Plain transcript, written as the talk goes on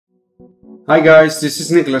Hi guys, this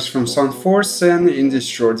is Nicholas from SoundForce, and in this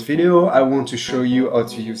short video I want to show you how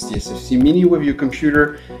to use the SFC-Mini with your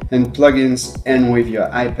computer and plugins and with your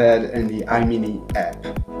iPad and the iMini app.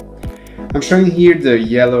 I'm showing here the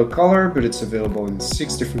yellow color, but it's available in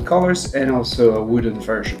 6 different colors and also a wooden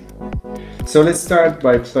version. So let's start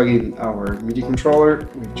by plugging our MIDI controller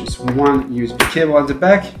with just one USB cable at the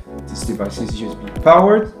back. This device is USB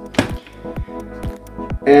powered.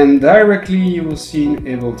 And directly you will see in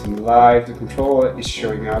Ableton Live the controller is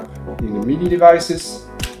showing up in the MIDI devices.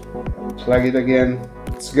 Plug it again,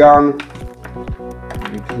 it's gone.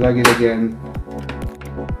 We plug it again,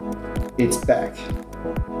 it's back.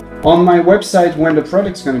 On my website, when the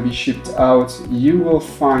product's going to be shipped out, you will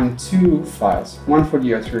find 2 files. One for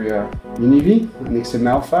the Arturia Mini V, an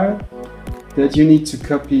XML file that you need to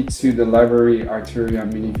copy to the library Arturia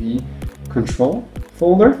Mini V control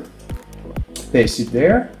folder. Paste it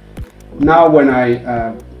there. Now when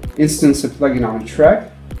I instance a plugin on a track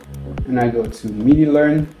and I go to MIDI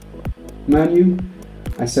Learn menu,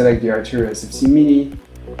 I select the Arturia SFC-Mini,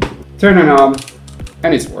 turn a knob,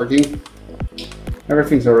 and it's working.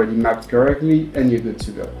 Everything's already mapped correctly and you're good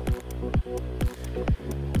to go.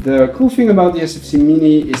 The cool thing about the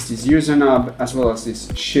SFC-Mini is this user knob as well as this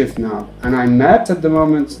shift knob, and I mapped at the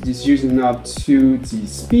moment this user knob to the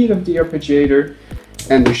speed of the arpeggiator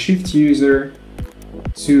and the shift user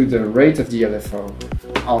to the rate of the LFO.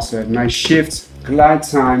 Also at my shift glide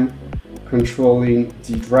time controlling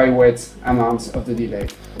the dry wet amount of the delay.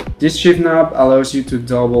 This shift knob allows you to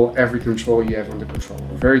double every control you have on the controller.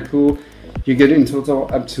 Very cool. You get in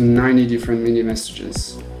total up to 90 different MIDI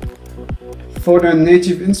messages. For the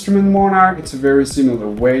native instrument Monarch, it's a very similar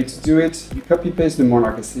way to do it. You copy paste the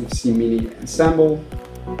Monarch SFC-Mini ensemble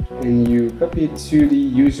and you copy it to the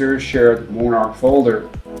user shared Monarch folder.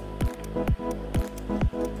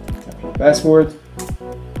 Type your password.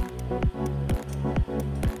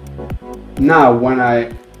 Now when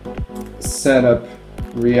I set up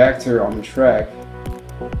Reactor on the track,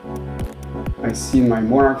 I see in my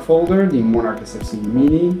Monarch folder the Monarch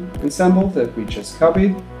SFC-Mini ensemble that we just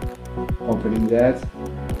copied. Opening that,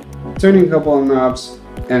 turning a couple of knobs,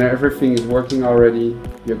 and everything is working already.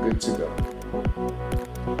 You're good to go.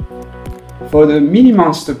 For the Mini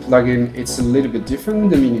Monster plugin, it's a little bit different,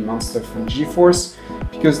 the Mini Monster from GeForce,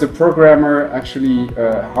 because the programmer actually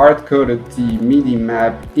hard-coded the MIDI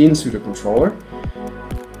map into the controller.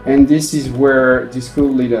 And this is where this cool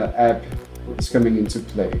little app is coming into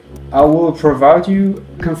play. I will provide you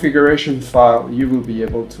a configuration file you will be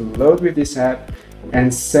able to load with this app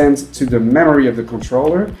and send to the memory of the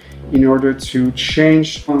controller in order to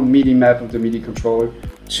change the MIDI map of the MIDI controller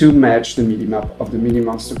to match the MIDI map of the Mini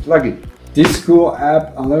Monster plugin. This cool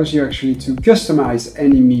app allows you actually to customize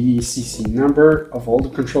any MIDI CC number of all the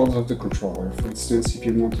controls of the controller. For instance, if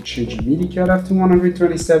you want to change a MIDI cutoff to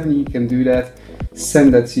 127, you can do that.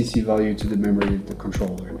 Send that CC value to the memory of the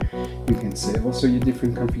controller. You can save also your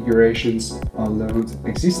different configurations, or load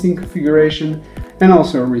existing configuration, and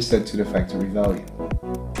also reset to the factory value.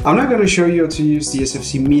 I'm not going to show you how to use the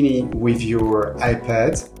SFC-Mini with your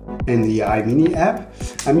iPad and the iMini app.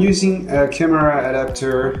 I'm using a camera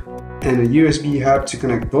adapter and a USB hub to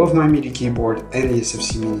connect both my MIDI keyboard and the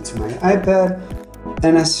SFC-Mini to my iPad.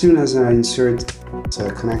 And as soon as I insert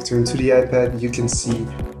the connector into the iPad, you can see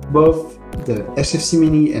both the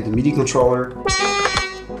SFC-Mini and the MIDI controller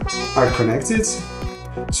are connected.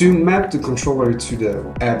 To map the controller to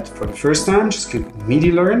the app for the first time, just click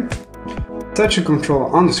MIDI Learn, touch a control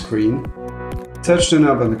on the screen, touch the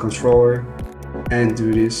knob on the controller, and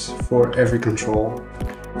do this for every control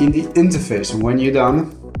in the interface. And when you're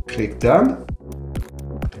done, click Done,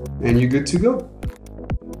 and you're good to go.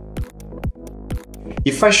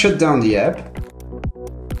 If I shut down the app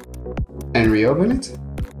and reopen it,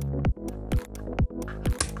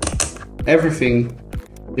 everything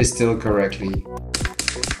is still correctly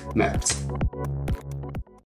mapped.